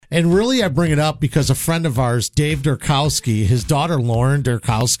And really, I bring it up because a friend of ours, Dave Derkowski, his daughter, Lauren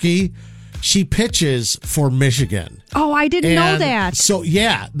Derkowski, she pitches for Michigan. Oh, I didn't know that. So,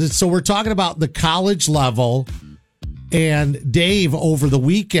 yeah. So we're talking about the college level. And Dave, over the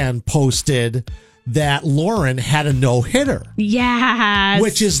weekend, posted that Lauren had a no-hitter. Yes.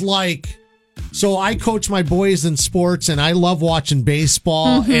 Which is like... So I coach my boys in sports, and I love watching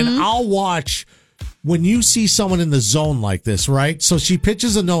baseball. And I'll watch when you see someone in the zone like this, right? So she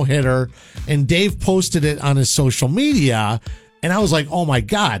pitches a no-hitter, and Dave posted it on his social media. And I was like, oh, my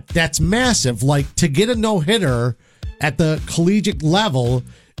God, that's massive. Like, to get a no-hitter at the collegiate level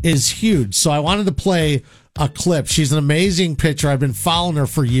is huge. So I wanted to play a clip. She's an amazing pitcher. I've been following her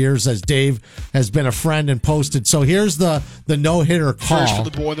for years as Dave has been a friend and posted. So here's the no-hitter call. First for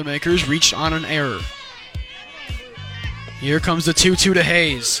the Boilermakers, reached on an error. Here comes the 2-2 to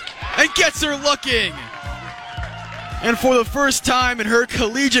Hayes. And gets her looking! And for the first time in her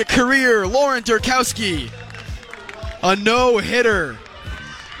collegiate career, Lauren Derkowski, a no-hitter.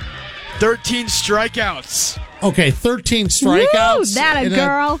 13 strikeouts. Okay, 13 strikeouts. Woo, that a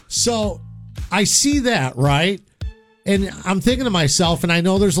girl. So I see that, right? And I'm thinking to myself, and I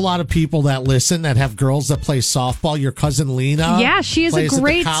know there's a lot of people that listen that have girls that play softball. Your cousin Lena. Yeah, she is a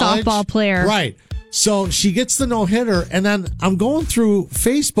great softball player. Right. So she gets the no-hitter, and then I'm going through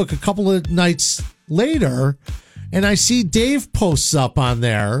Facebook a couple of nights later, and I see Dave posts up on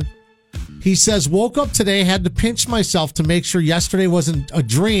there. He says, woke up today, had to pinch myself to make sure yesterday wasn't a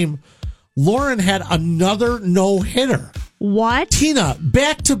dream. Lauren had another no-hitter. What? Tina,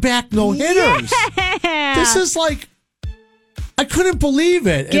 back-to-back no-hitters. Yeah. This is like, I couldn't believe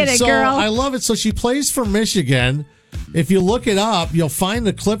it. Get it, so girl. I love it. So she plays for Michigan. If you look it up, you'll find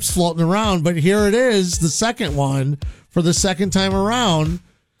the clips floating around. But here it is, the second one for the second time around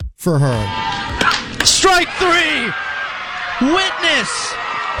for her. Strike three. Witness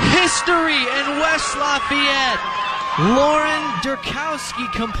history in West Lafayette. Lauren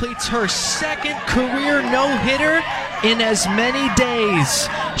Derkowski completes her second career no-hitter in as many days.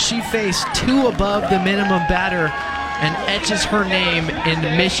 She faced two above the minimum batter and etches her name in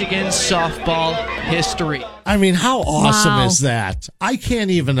Michigan softball history. I mean, how awesome Wow. is that? I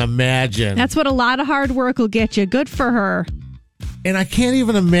can't even imagine. That's what a lot of hard work will get you. Good for her. And I can't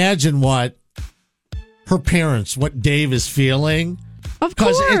even imagine what her parents, what Dave is feeling. Of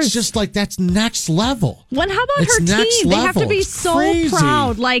course. Because it's just like, that's next level. Well, how about It's her next team? They have to level. be It's so crazy.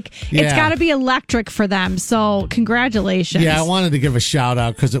 proud. Like, it's Yeah. got to be electric for them. So, congratulations. Yeah, I wanted to give a shout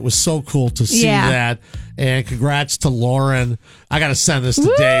out because it was so cool to see Yeah. that. And congrats to Lauren. I got to send this to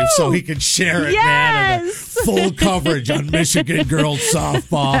Woo! Dave so he can share it, man. And Yes! full coverage on Michigan girls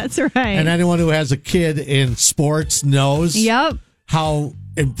softball. That's right. And anyone who has a kid in sports knows Yep. how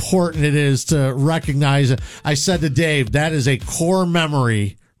important it is to recognize it. I said to Dave, that is a core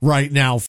memory right now